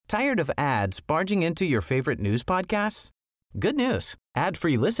Tired of ads barging into your favorite news podcasts? Good news.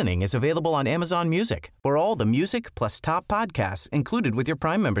 Ad-free listening is available on Amazon Music for all the music plus top podcasts included with your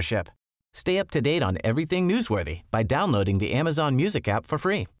Prime membership. Stay up to date on everything newsworthy by downloading the Amazon Music app for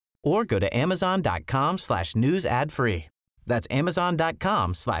free or go to amazon.com/news ad free. That's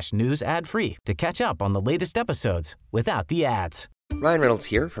amazon.com/news ad free to catch up on the latest episodes without the ads. Ryan Reynolds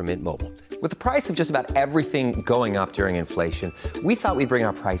here from Mint Mobile. With the price of just about everything going up during inflation, we thought we'd bring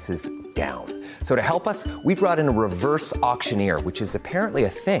our prices down. So to help us, we brought in a reverse auctioneer, which is apparently a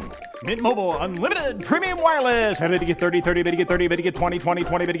thing. Mint Mobile Unlimited Premium Wireless. How to get 30, 30, bit to get 30, bit to get 20, 20,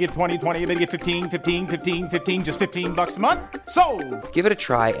 20, bit to get 20, 20, bit to get 15, 15, 15, 15, just $15 a month? Sold! Give it a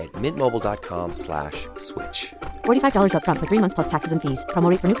try at mintmobile.com/switch. $45 up front for 3 months plus taxes and fees. Promo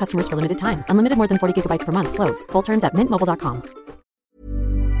rate for new customers for limited time. Unlimited more than 40 gigabytes per month. Slows full terms at mintmobile.com.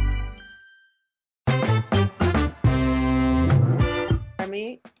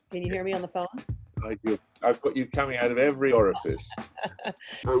 Can you hear me on the phone? I do. I've got you coming out of every orifice.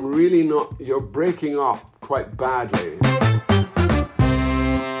 I'm really not. You're breaking up quite badly.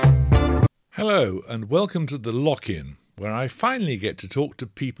 Hello, and welcome to the Lock-In, where I finally get to talk to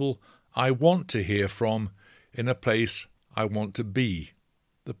people I want to hear from in a place I want to be,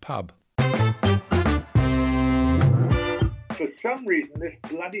 the pub. For some reason, this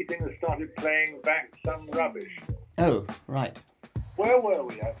bloody thing has started playing back some rubbish. Oh, right. Where were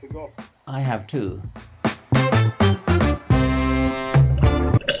we? I forgot. I have too.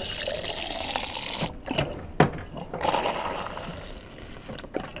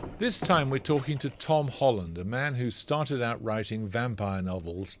 This time we're talking to Tom Holland, a man who started out writing vampire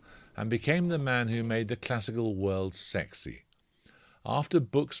novels and became the man who made the classical world sexy. After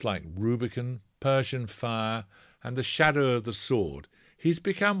books like Rubicon, Persian Fire, and The Shadow of the Sword, he's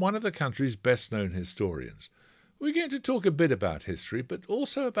become one of the country's best-known historians. We're going to talk a bit about history, but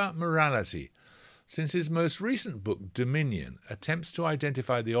also about morality, since his most recent book, Dominion, attempts to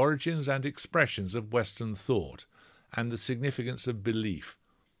identify the origins and expressions of Western thought and the significance of belief.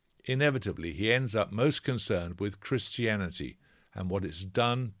 Inevitably, he ends up most concerned with Christianity and what it's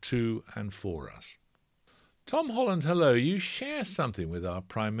done to and for us. Tom Holland, hello. You share something with our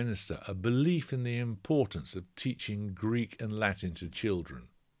Prime Minister, a belief in the importance of teaching Greek and Latin to children.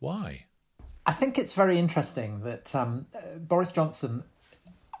 Why? I think it's very interesting that Boris Johnson,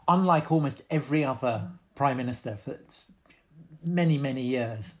 unlike almost every other Prime Minister for many, many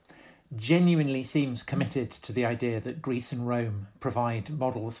years, genuinely seems committed to the idea that Greece and Rome provide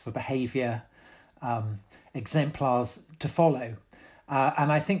models for behaviour, exemplars to follow.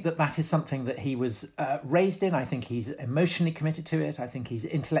 And I think that is something that he was raised in. I think he's emotionally committed to it. I think he's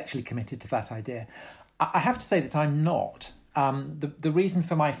intellectually committed to that idea. I have to say that I'm not. The reason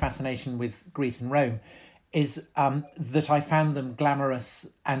for my fascination with Greece and Rome is that I found them glamorous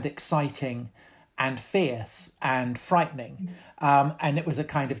and exciting and fierce and frightening. And it was a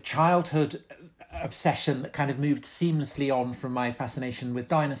kind of childhood obsession that kind of moved seamlessly on from my fascination with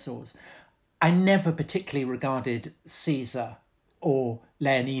dinosaurs. I never particularly regarded Caesar or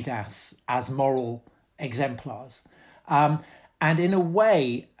Leonidas as moral exemplars. And in a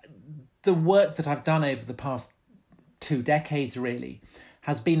way, the work that I've done over the past 2 decades really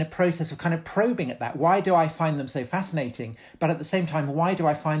has been a process of kind of probing at that. Why do I find them so fascinating? But at the same time, why do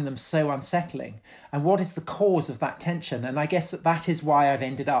I find them so unsettling? And what is the cause of that tension? And I guess that is why I've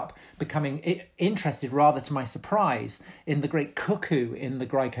ended up becoming interested, rather to my surprise, in the great cuckoo in the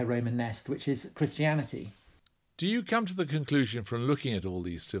Greco-Roman nest, which is Christianity. Do you come to the conclusion from looking at all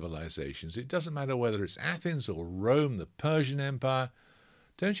these civilizations, it doesn't matter whether it's Athens or Rome, the Persian Empire,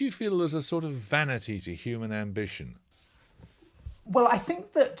 don't you feel there's a sort of vanity to human ambition? Well, I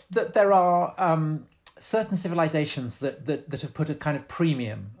think that there are certain civilizations that have put a kind of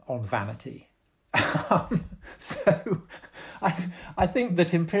premium on vanity. So I think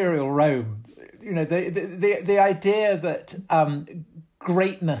that Imperial Rome, the idea that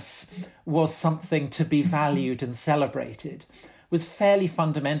greatness was something to be valued and celebrated was fairly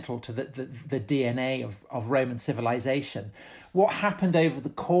fundamental to the DNA of Roman civilization. What happened over the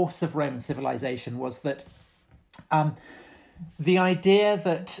course of Roman civilization was that the idea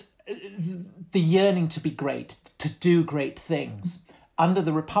that the yearning to be great, to do great things, under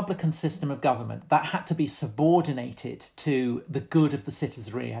the republican system of government, that had to be subordinated to the good of the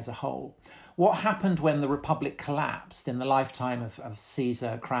citizenry as a whole. What happened when the Republic collapsed in the lifetime of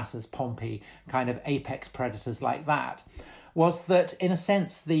Caesar, Crassus, Pompey, kind of apex predators like that, was that, in a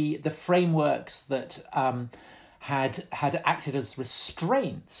sense, the frameworks that had acted as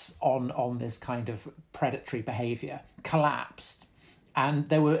restraints on this kind of predatory behaviour collapsed, and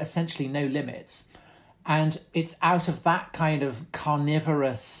there were essentially no limits. And it's out of that kind of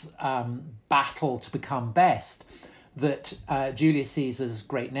carnivorous battle to become best that Julius Caesar's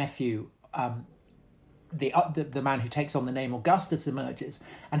great-nephew, the man who takes on the name Augustus, emerges,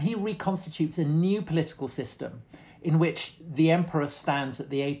 and he reconstitutes a new political system in which the emperor stands at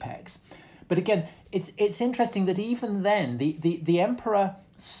the apex. But again, it's interesting that even then, the emperor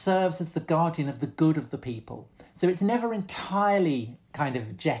serves as the guardian of the good of the people. So it's never entirely kind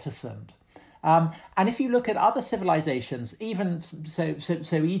of jettisoned. And if you look at other civilizations, even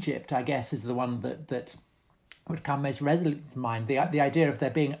so Egypt, I guess, is the one that would come most readily to mind. The idea of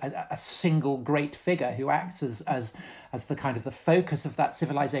there being a single great figure who acts as the kind of the focus of that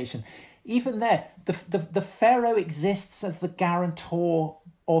civilization. Even there, the pharaoh exists as the guarantor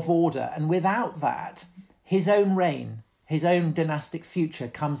of order, and without that, his own reign, his own dynastic future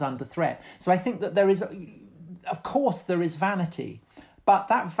comes under threat. So I think that there is, of course, there is vanity. But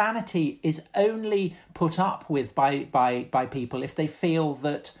that vanity is only put up with by people if they feel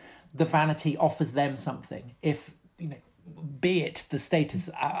that the vanity offers them something. If, be it the status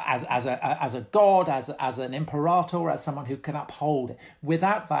as a god, as an imperator, as someone who can uphold it.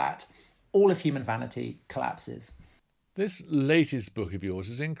 Without that, all of human vanity collapses. This latest book of yours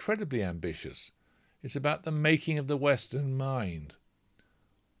is incredibly ambitious. It's about the making of the Western mind.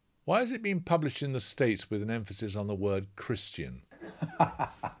 Why has it been published in the States with an emphasis on the word Christian?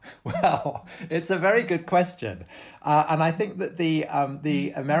 Well, it's a very good question. And I think that the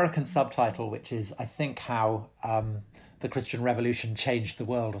American subtitle, which is, I think, how the Christian Revolution changed the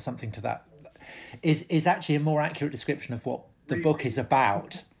world or something to that, is actually a more accurate description of what the book is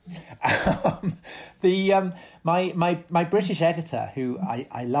about. My British editor, who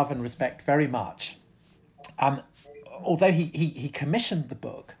I love and respect very much, although he commissioned the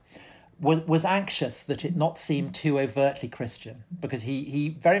book, was anxious that it not seem too overtly Christian, because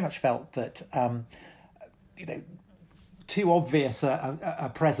he very much felt that too obvious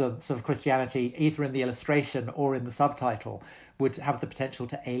a presence of Christianity either in the illustration or in the subtitle would have the potential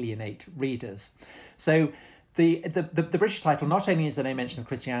to alienate readers. So the British title, not only is there no mention of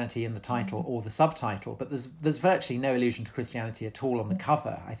Christianity in the title or the subtitle, but there's virtually no allusion to Christianity at all on the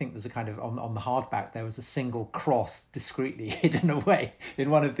cover. I think there's a kind of, on the hardback, there was a single cross discreetly hidden away in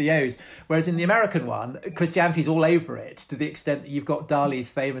one of the O's. Whereas in the American one, Christianity's all over it, to the extent that you've got Dali's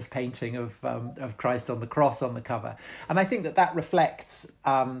famous painting of Christ on the cross on the cover. And I think that reflects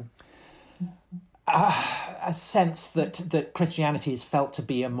a sense that Christianity is felt to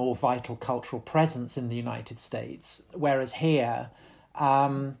be a more vital cultural presence in the United States, whereas here,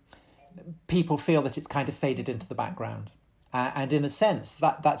 people feel that it's kind of faded into the background. And in a sense,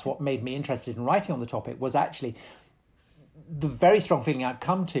 that's what made me interested in writing on the topic, was actually the very strong feeling I've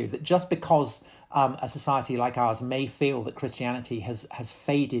come to that just because a society like ours may feel that Christianity has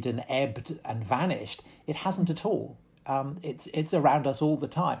faded and ebbed and vanished, it hasn't at all. It's around us all the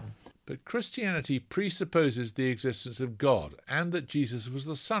time. But Christianity presupposes the existence of God and that Jesus was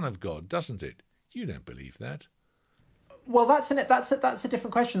the Son of God, doesn't it? You don't believe that. Well, that's a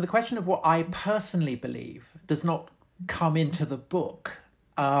different question. The question of what I personally believe does not come into the book,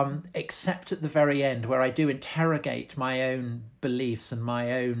 except at the very end, where I do interrogate my own beliefs and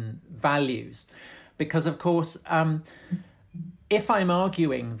my own values. Because, of course, if I'm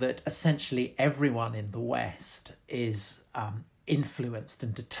arguing that essentially everyone in the West is influenced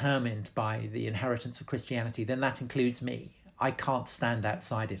and determined by the inheritance of Christianity, then that includes me. I can't stand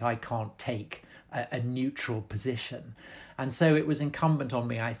outside it. I can't take a neutral position. And so it was incumbent on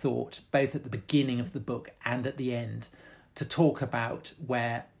me, I thought, both at the beginning of the book and at the end, to talk about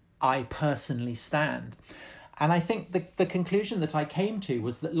where I personally stand. And I think the conclusion that I came to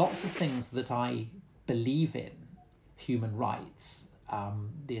was that lots of things that I believe in, human rights,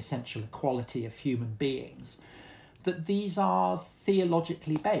 the essential equality of human beings, that these are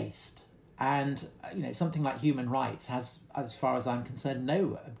theologically based. And, something like human rights has, as far as I'm concerned,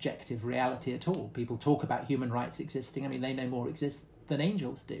 no objective reality at all. People talk about human rights existing. I mean, they no more exist than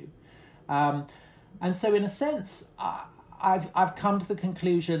angels do. And so, in a sense, I've come to the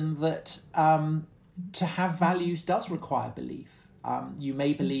conclusion that to have values does require belief. You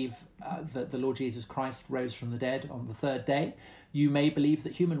may believe that the Lord Jesus Christ rose from the dead on the third day. You may believe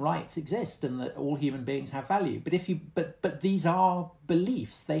that human rights exist and that all human beings have value. But these are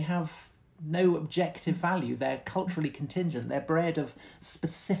beliefs. They have no objective value. They're culturally contingent. They're bred of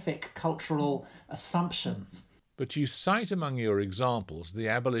specific cultural assumptions. But you cite among your examples the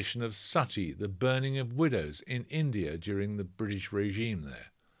abolition of sati, the burning of widows in India during the British regime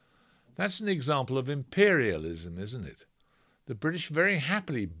there. That's an example of imperialism, isn't it? The British very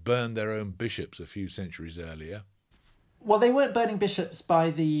happily burned their own bishops a few centuries earlier. Well, they weren't burning bishops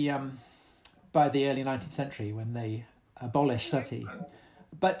by the by the early 19th century when they abolished sati.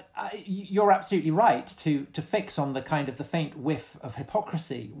 But you're absolutely right to fix on the kind of the faint whiff of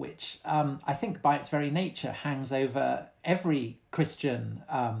hypocrisy, which I think by its very nature hangs over every Christian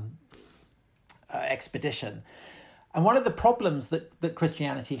expedition. And one of the problems that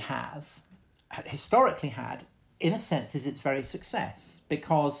Christianity has, historically had, in a sense, is its very success,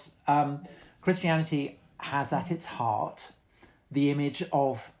 because Christianity has at its heart the image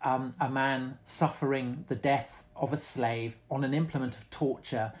of a man suffering the death of a slave on an implement of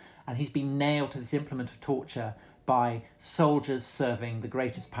torture, and he's been nailed to this implement of torture by soldiers serving the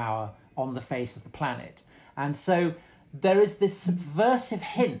greatest power on the face of the planet. And so there is this subversive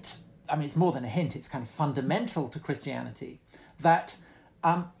hint, I mean, it's more than a hint, it's kind of fundamental to Christianity, that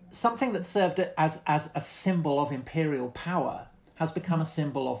something that served as a symbol of imperial power has become a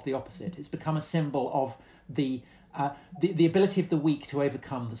symbol of the opposite. It's become a symbol of the ability of the weak to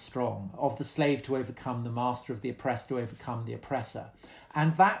overcome the strong, of the slave to overcome the master, of the oppressed to overcome the oppressor.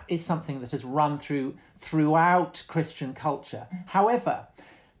 And that is something that has run throughout Christian culture. However,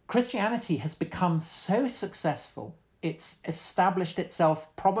 Christianity has become so successfut it's established itself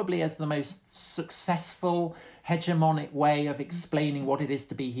probably as the most successful hegemonic way of explaining what it is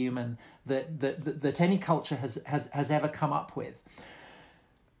to be human that any culture has ever come up with.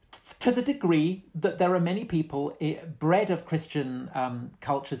 To the degree that there are many people bred of Christian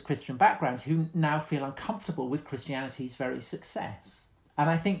cultures, Christian backgrounds, who now feel uncomfortable with Christianity's very success. And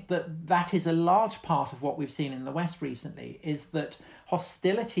I think that is a large part of what we've seen in the West recently, is that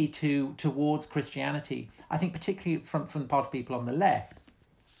hostility towards Christianity, I think particularly from the part of people on the left,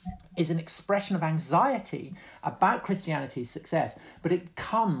 is an expression of anxiety about Christianity's success, but it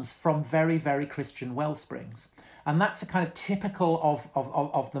comes from very, very Christian wellsprings. And that's a kind of typical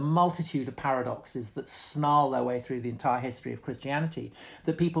of the multitude of paradoxes that snarl their way through the entire history of Christianity,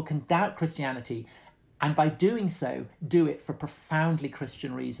 that people can doubt Christianity and by doing so, do it for profoundly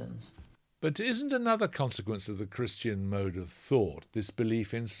Christian reasons. But isn't another consequence of the Christian mode of thought this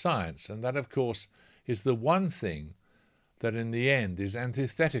belief in science? And that, of course, is the one thing that in the end is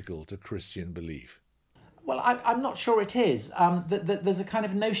antithetical to Christian belief. Well, I'm not sure it is. There's a kind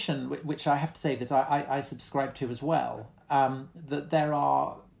of notion, which I have to say that I subscribe to as well, that there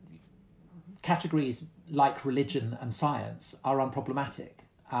are categories like religion and science are unproblematic.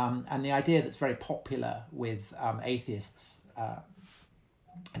 And the idea that's very popular with atheists,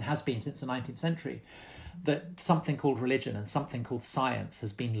 and has been since the 19th century, that something called religion and something called science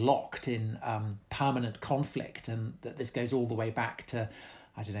has been locked in permanent conflict, and that this goes all the way back to,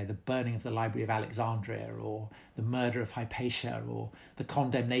 I don't know, the burning of the Library of Alexandria, or the murder of Hypatia, or the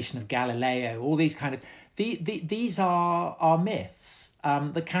condemnation of Galileo. All these kind of these are myths.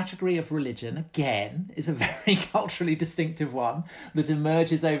 The category of religion, again, is a very culturally distinctive one that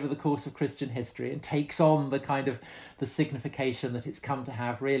emerges over the course of Christian history and takes on the kind of the signification that it's come to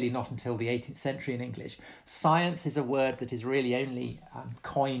have really not until the 18th century in English. Science is a word that is really only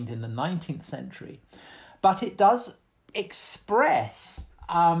coined in the 19th century, but it does express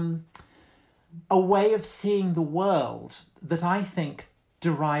a way of seeing the world that I think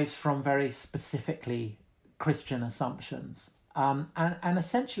derives from very specifically Christian assumptions. And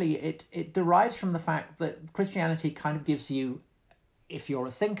essentially it derives from the fact that Christianity kind of gives you, if you're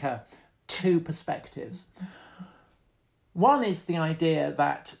a thinker, two perspectives. One is the idea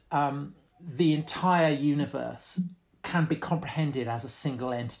that the entire universe can be comprehended as a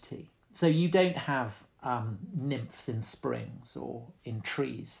single entity. So you don't have nymphs in springs or in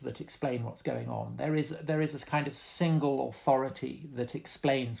trees that explain what's going on. There is a kind of single authority that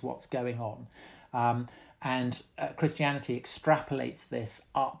explains what's going on. And Christianity extrapolates this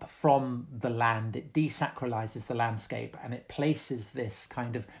up from the land. It desacralizes the landscape and it places this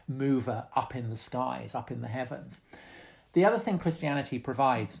kind of mover up in the skies, up in the heavens. The other thing Christianity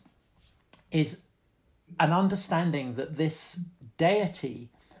provides is an understanding that this deity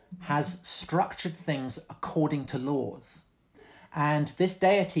has structured things according to laws. And this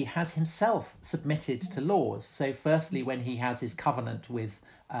deity has himself submitted to laws. So firstly, when he has his covenant with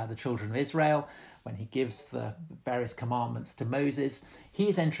the children of Israel, when he gives the various commandments to Moses, he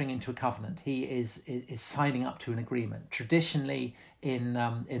is entering into a covenant. He is signing up to an agreement. Traditionally, in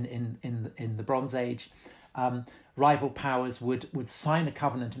the Bronze Age, rival powers would sign a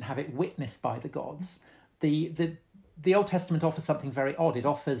covenant and have it witnessed by the gods. The Old Testament offers something very odd. It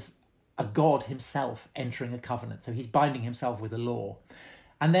offers a God himself entering a covenant. So he's binding himself with a law.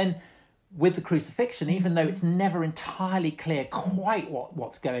 And then with the crucifixion, even though it's never entirely clear quite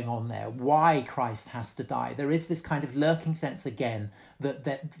what's going on there, why Christ has to die, there is this kind of lurking sense again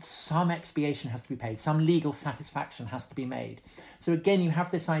that some expiation has to be paid, some legal satisfaction has to be made. So again, you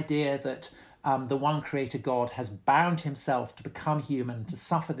have this idea that the one creator God has bound himself to become human, to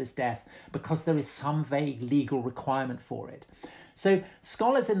suffer this death, because there is some vague legal requirement for it. So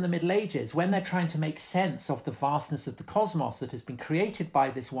scholars in the Middle Ages, when they're trying to make sense of the vastness of the cosmos that has been created by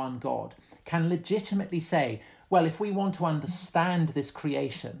this one God, can legitimately say, well, if we want to understand this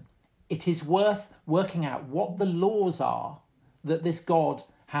creation, it is worth working out what the laws are that this God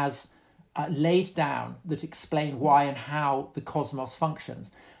has laid down that explain why and how the cosmos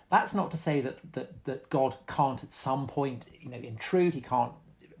functions. That's not to say that God can't at some point, intrude. He can't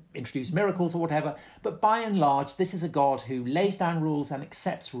introduce miracles or whatever. But by and large, this is a God who lays down rules and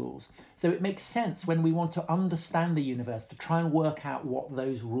accepts rules. So it makes sense when we want to understand the universe to try and work out what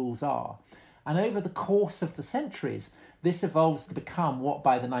those rules are. And over the course of the centuries, this evolves to become what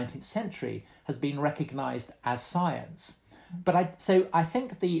by the 19th century has been recognised as science. But I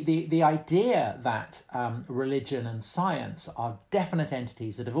think the idea that religion and science are definite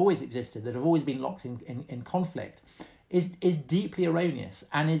entities that have always existed, that have always been locked in conflict, is deeply erroneous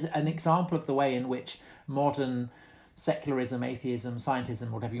and is an example of the way in which modern secularism, atheism,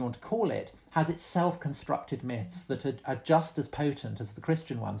 scientism, whatever you want to call it, has its self-constructed myths that are just as potent as the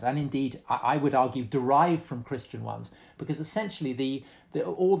Christian ones, and indeed, I would argue, derived from Christian ones, because essentially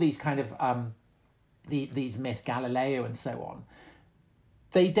all these kind of these myths, Galileo and so on,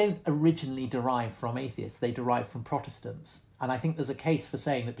 they don't originally derive from atheists, they derive from Protestants. And I think there's a case for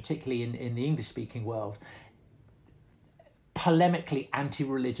saying that, particularly in the English-speaking world, polemically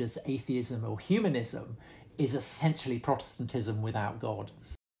anti-religious atheism or humanism is essentially Protestantism without God.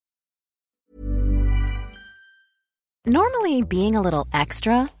 Normally, being a little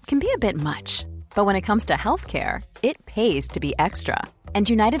extra can be a bit much. But when it comes to healthcare, it pays to be extra. And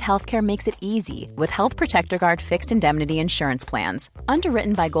United Healthcare makes it easy with Health Protector Guard fixed indemnity insurance plans.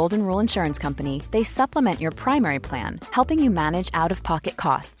 Underwritten by Golden Rule Insurance Company, they supplement your primary plan, helping you manage out-of-pocket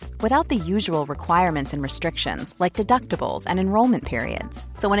costs without the usual requirements and restrictions like deductibles and enrollment periods.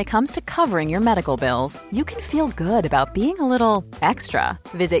 So when it comes to covering your medical bills, you can feel good about being a little extra.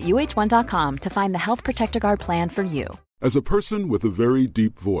 Visit UH1.com to find the Health Protector Guard plan for you. As a person with a very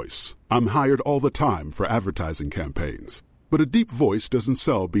deep voice, I'm hired all the time for advertising campaigns. But a deep voice doesn't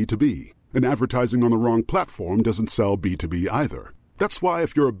sell B2B, and advertising on the wrong platform doesn't sell B2B either. That's why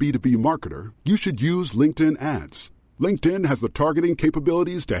if you're a B2B marketer, you should use LinkedIn ads. LinkedIn has the targeting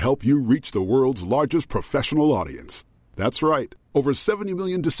capabilities to help you reach the world's largest professional audience. That's right, over 70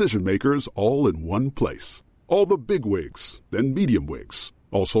 million decision makers all in one place. All the big wigs, then medium wigs,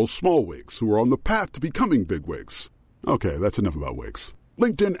 also small wigs who are on the path to becoming big wigs. Okay, that's enough about wigs.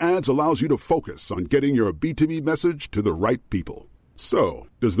 LinkedIn ads allows you to focus on getting your B2B message to the right people. So,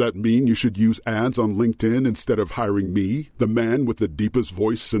 does that mean you should use ads on LinkedIn instead of hiring me, the man with the deepest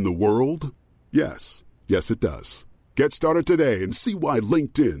voice in the world? Yes. Yes, it does. Get started today and see why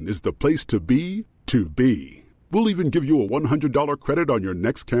LinkedIn is the place to be to be. We'll even give you a $100 credit on your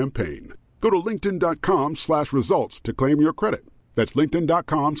next campaign. Go to linkedin.com/results to claim your credit. That's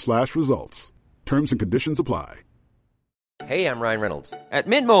linkedin.com/results. Terms and conditions apply. Hey, I'm Ryan Reynolds. At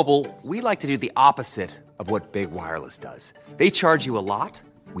Mint Mobile, we like to do the opposite of what Big Wireless does. They charge you a lot,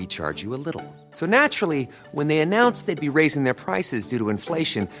 we charge you a little. So naturally, when they announced they'd be raising their prices due to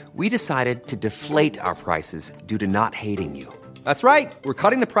inflation, we decided to deflate our prices due to not hating you. That's right. We're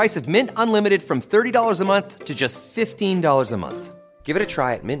cutting the price of Mint Unlimited from $30 a month to just $15 a month. Give it a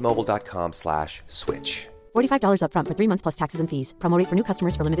try at mintmobile.com/switch. $45 up front for 3 months plus taxes and fees. Promo rate for new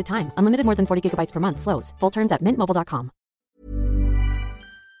customers for limited time. Unlimited more than 40 gigabytes per month. Slows full terms at mintmobile.com.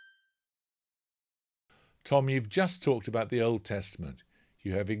 Tom, you've just talked about the Old Testament.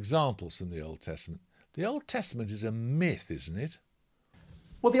 You have examples from the Old Testament. The Old Testament is a myth, isn't it?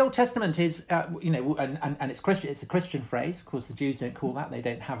 Well, the Old Testament is, and it's Christian. It's a Christian phrase. Of course, the Jews don't call that. They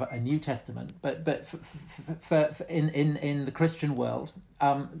don't have a New Testament. But in the Christian world,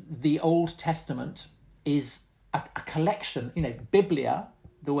 the Old Testament is a collection. Biblia,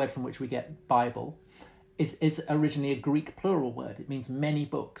 the word from which we get Bible, is originally a Greek plural word. It means many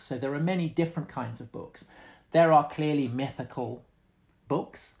books. So there are many different kinds of books. There are clearly mythical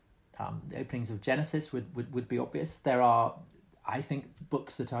books. The openings of Genesis would be obvious. There are, I think,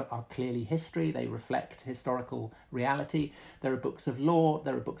 books that are clearly history. They reflect historical reality. There are books of law.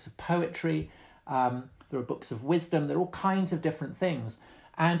 There are books of poetry. There are books of wisdom. There are all kinds of different things.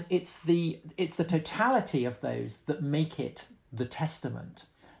 And it's the totality of those that make it the Testament.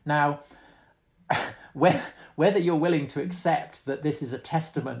 Now, whether you're willing to accept that this is a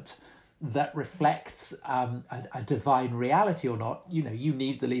testament that reflects a divine reality or not, you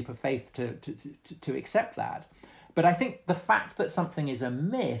need the leap of faith to accept that. But I think the fact that something is a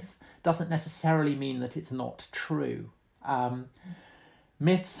myth doesn't necessarily mean that it's not true.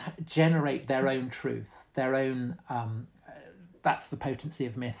 Myths generate their own truth, their own. That's the potency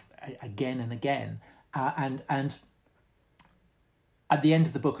of myth again and again, and at the end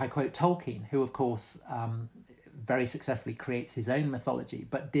of the book, I quote Tolkien, who of course very successfully creates his own mythology,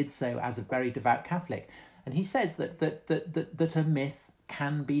 but did so as a very devout Catholic, and he says that a myth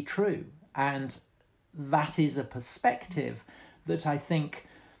can be true, and that is a perspective that I think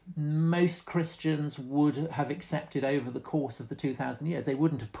most Christians would have accepted over the course of the 2,000 years. They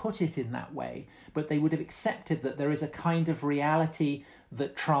wouldn't have put it in that way, but they would have accepted that there is a kind of reality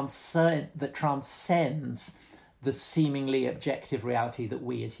that transcends the seemingly objective reality that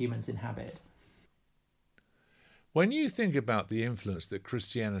we as humans inhabit. When you think about the influence that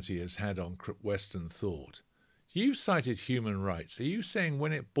Christianity has had on Western thought, you've cited human rights. Are you saying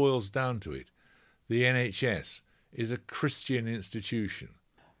when it boils down to it, the NHS is a Christian institution?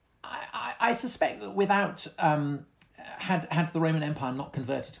 I suspect that without, had the Roman Empire not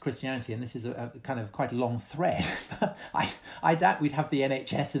converted to Christianity, and this is a kind of quite a long thread, I doubt we'd have the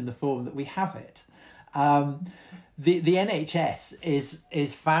NHS in the form that we have it. The NHS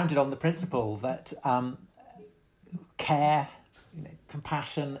is founded on the principle that care,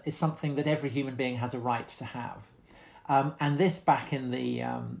 compassion is something that every human being has a right to have. And this back in the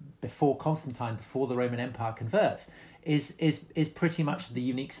before Constantine, before the Roman Empire converts, is pretty much the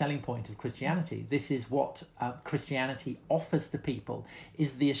unique selling point of Christianity. This is what Christianity offers to people,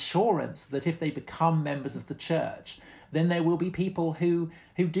 is the assurance that if they become members of the church, then there will be people who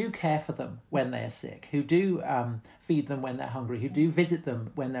do care for them when they are sick, who do feed them when they're hungry, who do visit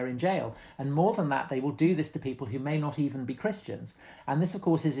them when they're in jail. And more than that, they will do this to people who may not even be Christians. And this, of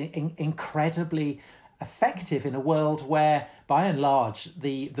course, is incredibly effective in a world where, by and large,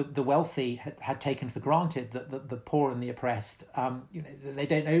 the wealthy had taken for granted that the poor and the oppressed, they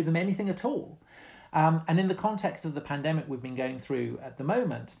don't owe them anything at all. And in the context of the pandemic we've been going through at the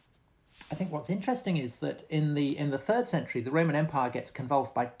moment, I think what's interesting is that in the 3rd century, the Roman Empire gets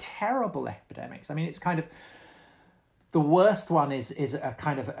convulsed by terrible epidemics. I mean, it's kind of, the worst one is a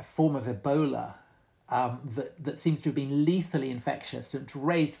kind of a form of Ebola that seems to have been lethally infectious and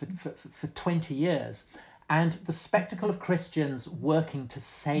raged for 20 years. And the spectacle of Christians working to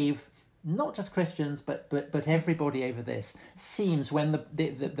save not just Christians, but everybody over this seems, when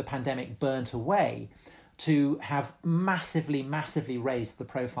the pandemic burnt away, to have massively raised the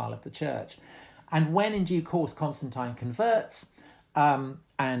profile of the church. And when in due course Constantine converts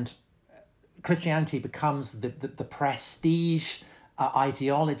and Christianity becomes the prestige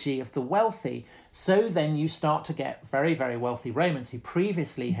ideology of the wealthy, so then you start to get very, very wealthy Romans who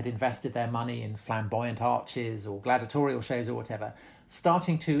previously had invested their money in flamboyant arches or gladiatorial shows or whatever,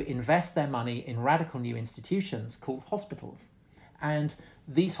 starting to invest their money in radical new institutions called hospitals. And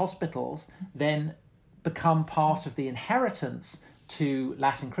these hospitals then become part of the inheritance to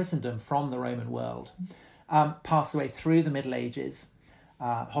Latin Christendom from the Roman world, pass away through the Middle Ages.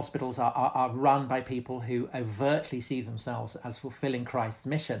 Hospitals are run by people who overtly see themselves as fulfilling Christ's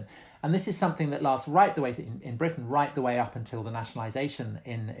mission. And this is something that lasts right the way in Britain, right the way up until the nationalisation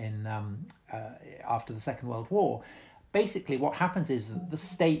in after the Second World War. Basically, what happens is that the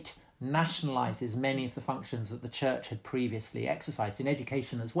state nationalises many of the functions that the church had previously exercised, in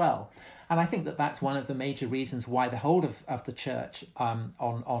education as well. And I think that that's one of the major reasons why the hold of the church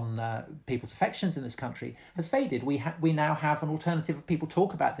on people's affections in this country has faded. We now have an alternative. People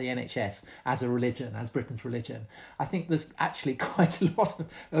talk about the NHS as a religion, as Britain's religion. I think there's actually quite a lot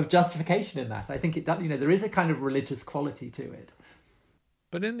of justification in that. I think it does, there is a kind of religious quality to it.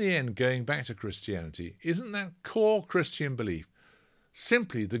 But in the end, going back to Christianity, isn't that core Christian belief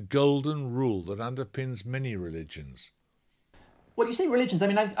simply the golden rule that underpins many religions? Well, you say religions. I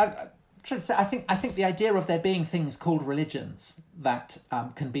mean, I've tried to say, I think the idea of there being things called religions that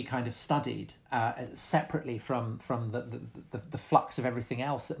can be kind of studied separately from the flux of everything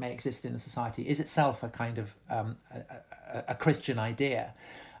else that may exist in a society is itself a kind of a Christian idea,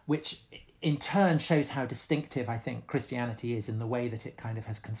 which in turn shows how distinctive I think Christianity is in the way that it kind of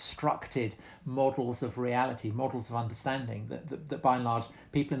has constructed models of reality, models of understanding that by and large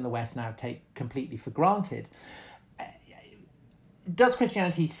people in the West now take completely for granted. Does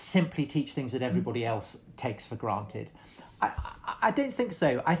Christianity simply teach things that everybody else takes for granted? I don't think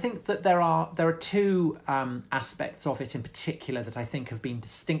so. I think that there are two aspects of it in particular that I think have been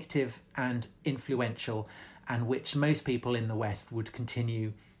distinctive and influential, and which most people in the West would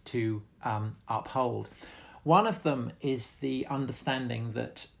continue to uphold. One of them is the understanding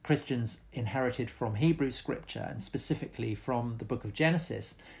that Christians inherited from Hebrew scripture, and specifically from the book of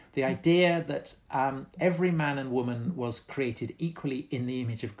Genesis, the idea that every man and woman was created equally in the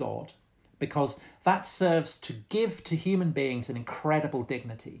image of God, because that serves to give to human beings an incredible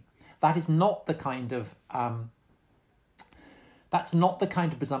dignity. That is not the kind of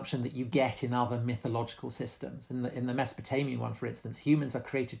presumption that you get in other mythological systems. In the Mesopotamian one, for instance, humans are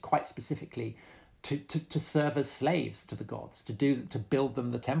created quite specifically to serve as slaves to the gods, to build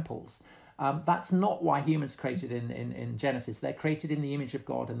them the temples. That's not why humans are created in Genesis. They're created in the image of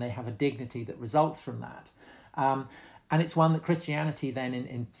God, and they have a dignity that results from that. And it's one that Christianity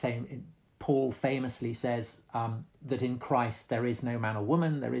then, Paul famously says that in Christ there is no man or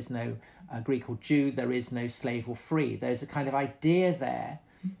woman, there is no Greek or Jew, there is no slave or free. There's a kind of idea there,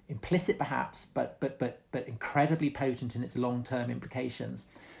 implicit perhaps, but incredibly potent in its long-term implications,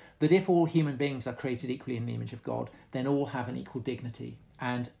 that if all human beings are created equally in the image of God, then all have an equal dignity.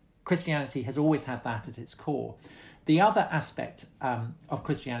 And Christianity has always had that at its core. The other aspect of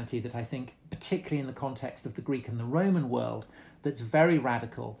Christianity that I think, particularly in the context of the Greek and the Roman world, that's very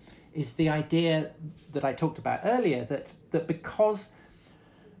radical is the idea that I talked about earlier, that because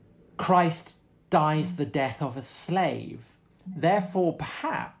Christ dies the death of a slave, therefore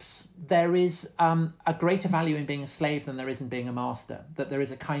perhaps there is a greater value in being a slave than there is in being a master, that there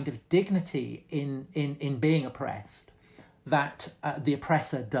is a kind of dignity in being oppressed that the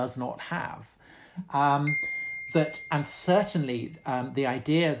oppressor does not have. And certainly the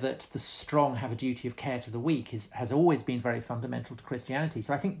idea that the strong have a duty of care to the weak has always been very fundamental to Christianity.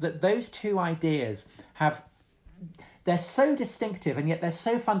 So I think that those two ideas they're so distinctive, and yet they're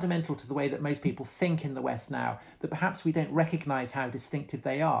so fundamental to the way that most people think in the West now that perhaps we don't recognise how distinctive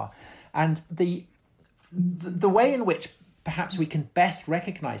they are. And the way in which perhaps we can best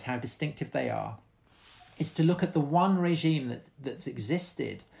recognise how distinctive they are is to look at the one regime that's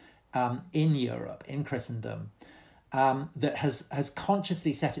existed in Europe, in Christendom, that has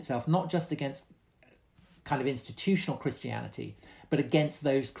consciously set itself not just against kind of institutional Christianity, but against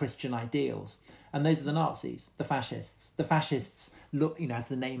those Christian ideals. And those are the Nazis, the fascists. The fascists look, as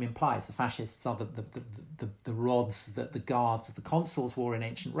the name implies, the fascists are the rods that the guards of the consuls wore in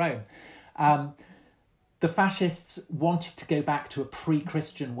ancient Rome. The fascists wanted to go back to a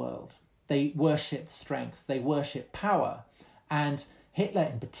pre-Christian world. They worshipped strength, they worshipped power. And Hitler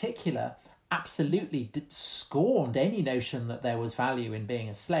in particular absolutely scorned any notion that there was value in being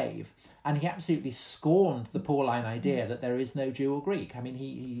a slave. And he absolutely scorned the Pauline idea that there is no Jew or Greek. I mean,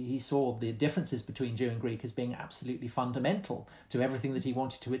 he saw the differences between Jew and Greek as being absolutely fundamental to everything that he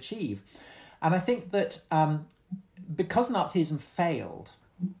wanted to achieve. And I think that because Nazism failed,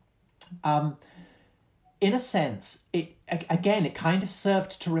 in a sense, it kind of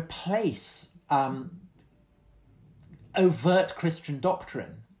served to replace overt Christian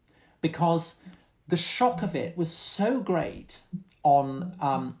doctrine, because the shock of it was so great on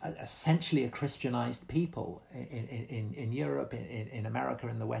essentially a Christianized people in Europe, in America,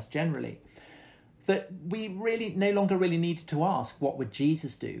 in the West generally, that we really no longer really needed to ask what would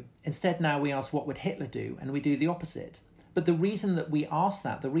Jesus do. Instead, now we ask what would Hitler do, and we do the opposite. But the reason that we ask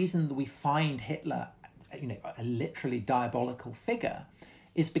that, the reason that we find Hitler, a literally diabolical figure,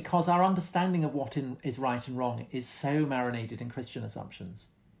 is because our understanding of what is right and wrong is so marinated in Christian assumptions.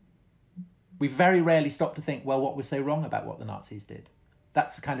 We very rarely stop to think, well, what was so wrong about what the Nazis did?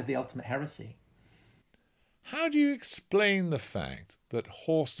 That's kind of the ultimate heresy. How do you explain the fact that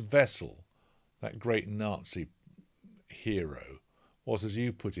Horst Wessel, that great Nazi hero, was, as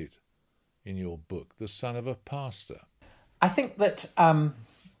you put it in your book, the son of a pastor? I think that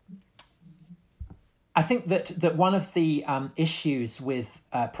that one of the issues with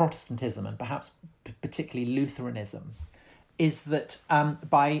Protestantism, and perhaps particularly Lutheranism, is that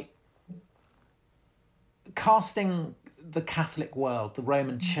by casting the Catholic world, the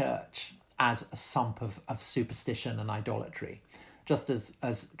Roman Church, as a sump of superstition and idolatry, just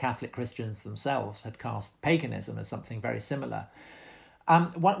as Catholic Christians themselves had cast paganism as something very similar.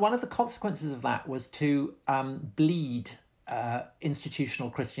 One of the consequences of that was to bleed institutional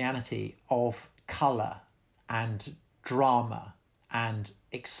Christianity of colour and drama and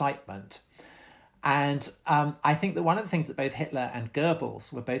excitement. And I think that one of the things that both Hitler and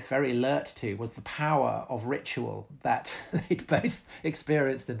Goebbels were both very alert to was the power of ritual that they'd both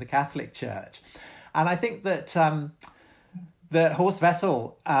experienced in the Catholic Church. And I think that that Horst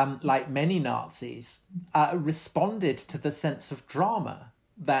Wessel, like many Nazis, responded to the sense of drama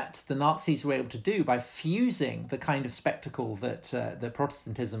that the Nazis were able to do by fusing the kind of spectacle that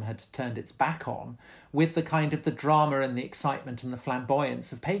Protestantism had turned its back on with the kind of the drama and the excitement and the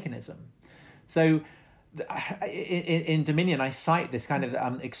flamboyance of paganism. So in Dominion, I cite this kind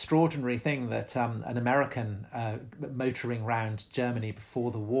of extraordinary thing that an American motoring around Germany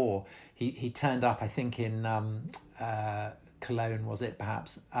before the war, he turned up, I think, in Cologne, was it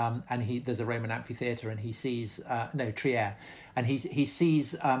perhaps? And there's a Roman amphitheatre, and he sees Trier, and he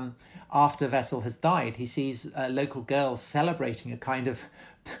sees after Wessel has died, he sees local girls celebrating a kind of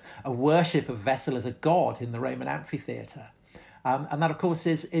a worship of Wessel as a god in the Roman amphitheatre, and that of course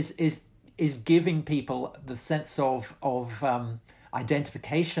is giving people the sense of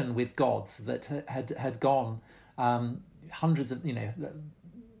identification with gods that had gone hundreds of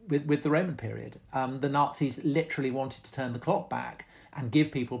with the Roman period. The Nazis literally wanted to turn the clock back and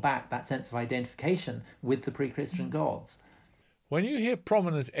give people back that sense of identification with the pre-Christian gods. When you hear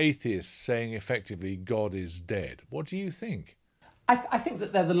prominent atheists saying effectively God is dead, what do you think? I think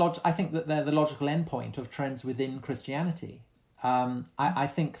that they're the logical endpoint of trends within Christianity. I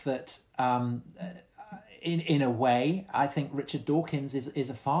think that in a way, I think Richard Dawkins is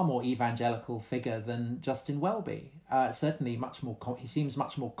a far more evangelical figure than Justin Welby. Certainly, much more. He seems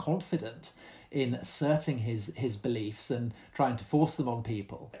much more confident in asserting his beliefs and trying to force them on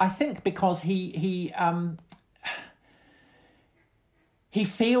people. I think because he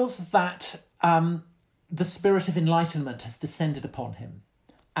feels that the spirit of enlightenment has descended upon him,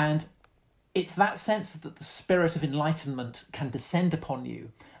 and it's that sense that the spirit of enlightenment can descend upon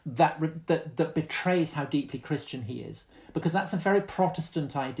you that betrays how deeply Christian he is, because that's a very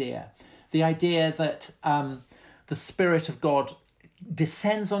Protestant idea. The idea that the Spirit of God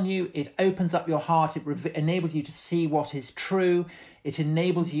descends on you, it opens up your heart, it enables you to see what is true, it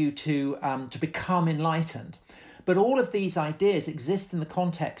enables you to become enlightened. But all of these ideas exist in the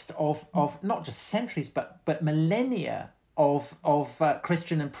context of not just centuries, but millennia of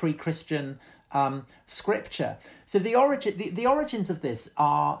Christian and pre-Christian scripture. So the origins of this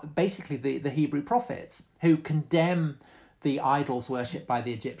are basically the Hebrew prophets, who condemn the idols worshipped by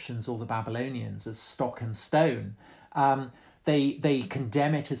the Egyptians or the Babylonians as stock and stone. They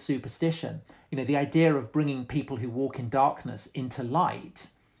condemn it as superstition. The idea of bringing people who walk in darkness into light,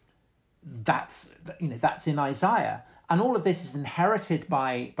 that's in Isaiah. And all of this is inherited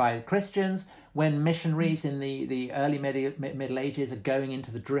by Christians. When missionaries in the early Middle Ages are going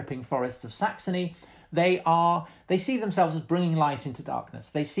into the dripping forests of Saxony, they see themselves as bringing light into darkness.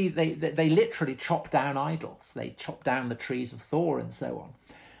 They literally chop down idols. They chop down the trees of Thor and so on.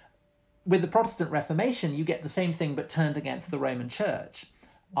 With the Protestant Reformation, you get the same thing but turned against the Roman Church.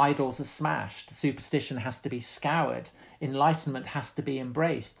 Idols are smashed. Superstition has to be scoured. Enlightenment has to be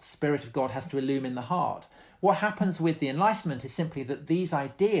embraced. The Spirit of God has to illumine the heart. What happens with the Enlightenment is simply that these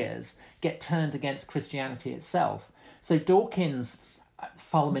ideas get turned against Christianity itself. So Dawkins'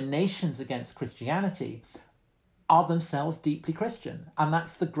 fulminations against Christianity are themselves deeply Christian. And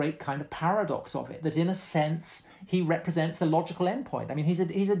that's the great kind of paradox of it, that in a sense, he represents a logical endpoint. I mean, he's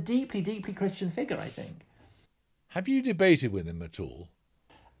a deeply, deeply Christian figure, I think. Have you debated with him at all?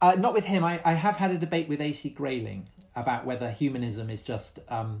 Not with him. I have had a debate with A.C. Grayling about whether humanism is just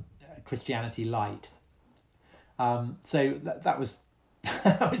Christianity light. So that was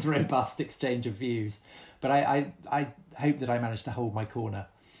that was a robust exchange of views. But I hope that I managed to hold my corner.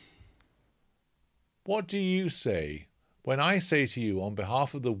 What do you say when I say to you on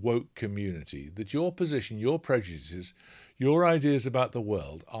behalf of the woke community that your position, your prejudices, your ideas about the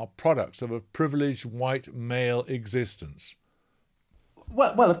world are products of a privileged white male existence?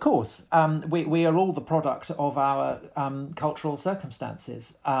 Well, of course, we are all the product of our cultural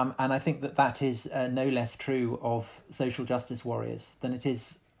circumstances, and I think that is no less true of social justice warriors than it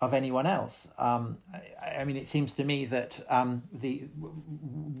is of anyone else. I mean, it seems to me that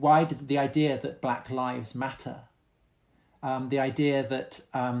why does the idea that Black lives matter, the idea that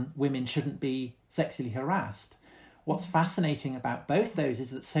women shouldn't be sexually harassed, what's fascinating about both those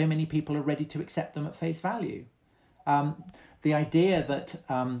is that so many people are ready to accept them at face value. The idea that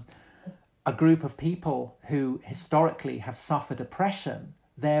a group of people who historically have suffered oppression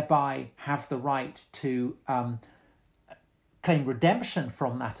thereby have the right to claim redemption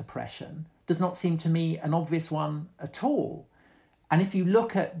from that oppression does not seem to me an obvious one at all. And if you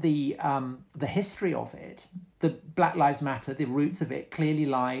look at the history of it, the Black Lives Matter, the roots of it clearly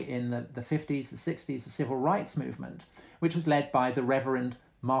lie in the 50s, the 60s, the civil rights movement, which was led by the Reverend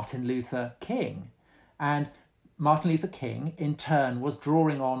Martin Luther King. And Martin Luther King, in turn, was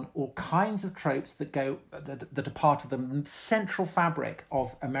drawing on all kinds of tropes that are part of the central fabric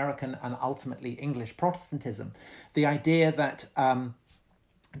of American and ultimately English Protestantism. The idea that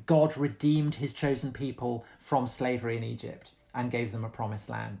God redeemed his chosen people from slavery in Egypt and gave them a promised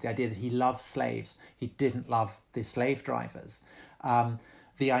land. The idea that he loved slaves, he didn't love the slave drivers.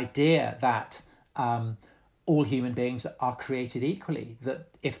 The idea that all human beings are created equally, that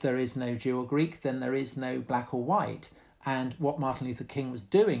if there is no Jew or Greek, then there is no black or white. And what Martin Luther King was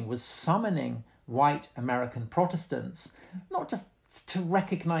doing was summoning white American Protestants, not just to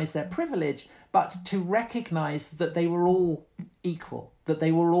recognise their privilege, but to recognise that they were all equal, that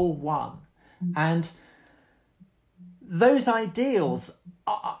they were all one. And those ideals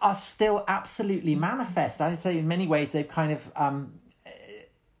are still absolutely manifest. I'd say in many ways they've kind of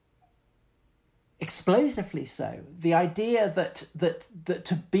explosively so. The idea that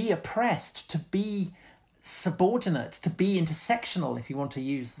to be oppressed, to be subordinate, to be intersectional, if you want to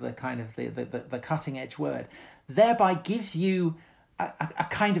use the kind of the cutting edge word, thereby gives you a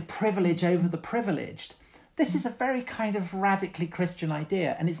kind of privilege over the privileged. This is a very kind of radically Christian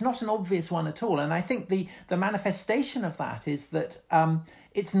idea, and it's not an obvious one at all. And I think the manifestation of that is that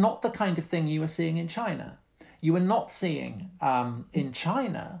it's not the kind of thing you are seeing in China. You are not seeing in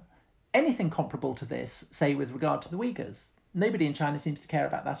China anything comparable to this, say, with regard to the Uyghurs. Nobody in China seems to care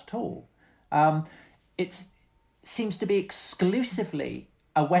about that at all. It seems to be exclusively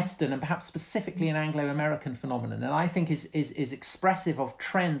a Western and perhaps specifically an Anglo-American phenomenon, and I think is expressive of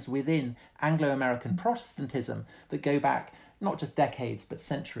trends within Anglo-American Protestantism that go back not just decades but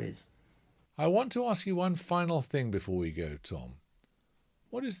centuries. I want to ask you one final thing before we go, Tom.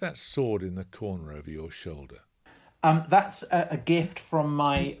 What is that sword in the corner over your shoulder? That's a gift from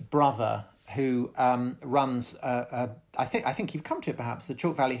my brother, who runs, I think you've come to it perhaps, the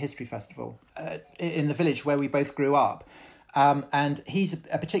Chalk Valley History Festival in the village where we both grew up. And he's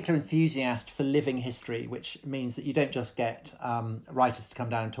a particular enthusiast for living history, which means that you don't just get writers to come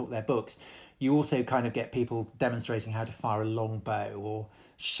down and talk their books. You also kind of get people demonstrating how to fire a longbow or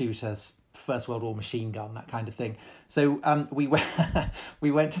shoot a First World War machine gun, that kind of thing. So we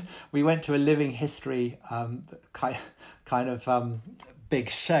went to a living history kind of big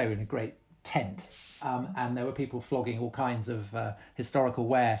show in a great tent, and there were people flogging all kinds of historical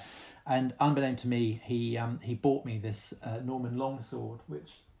ware. And unbeknown to me, he bought me this Norman longsword,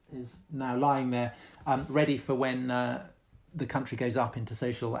 which is now lying there, ready for when the country goes up into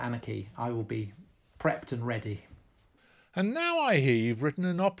social anarchy. I will be prepped and ready. And now I hear you've written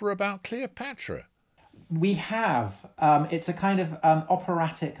an opera about Cleopatra. We have. It's a kind of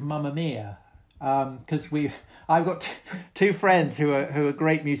operatic Mamma Mia, because I've got two friends who are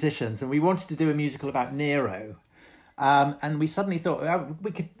great musicians, and we wanted to do a musical about Nero. And we suddenly thought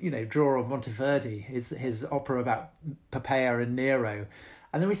we could, draw on Monteverdi, his opera about Poppaea and Nero.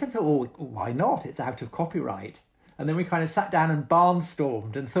 And then we said, why not? It's out of copyright. And then we kind of sat down and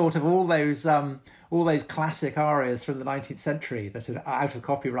barnstormed and thought of all those classic arias from the 19th century that are out of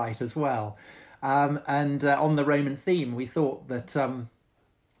copyright as well. And on the Roman theme, we thought that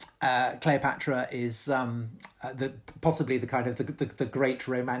Cleopatra is possibly the kind of the great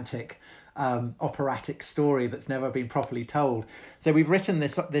romantic operatic story that's never been properly told. So we've written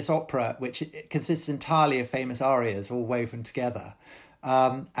this opera, which consists entirely of famous arias all woven together,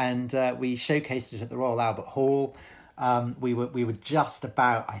 and we showcased it at the Royal Albert Hall. We were just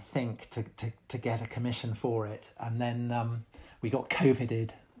about, I think, to get a commission for it, and then we got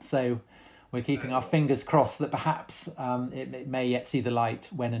COVIDed. So we're keeping our fingers crossed that perhaps it may yet see the light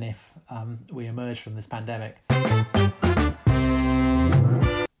when and if we emerge from this pandemic.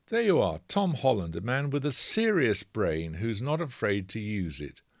 There you are, Tom Holland, a man with a serious brain who's not afraid to use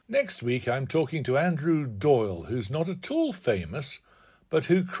it. Next week I'm talking to Andrew Doyle, who's not at all famous, but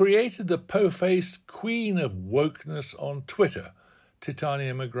who created the po-faced queen of wokeness on Twitter,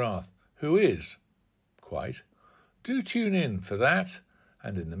 Titania McGrath, who is quite. Do tune in for that,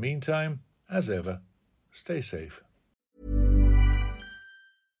 and in the meantime, as ever, stay safe.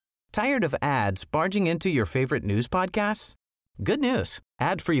 Tired of ads barging into your favorite news podcasts? Good news.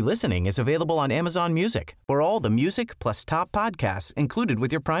 Ad-free listening is available on Amazon Music for all the music plus top podcasts included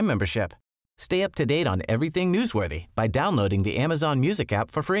with your Prime membership. Stay up to date on everything newsworthy by downloading the Amazon Music app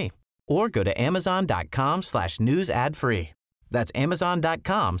for free or go to amazon.com/news ad free. That's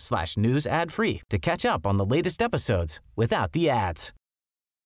amazon.com/news ad free to catch up on the latest episodes without the ads.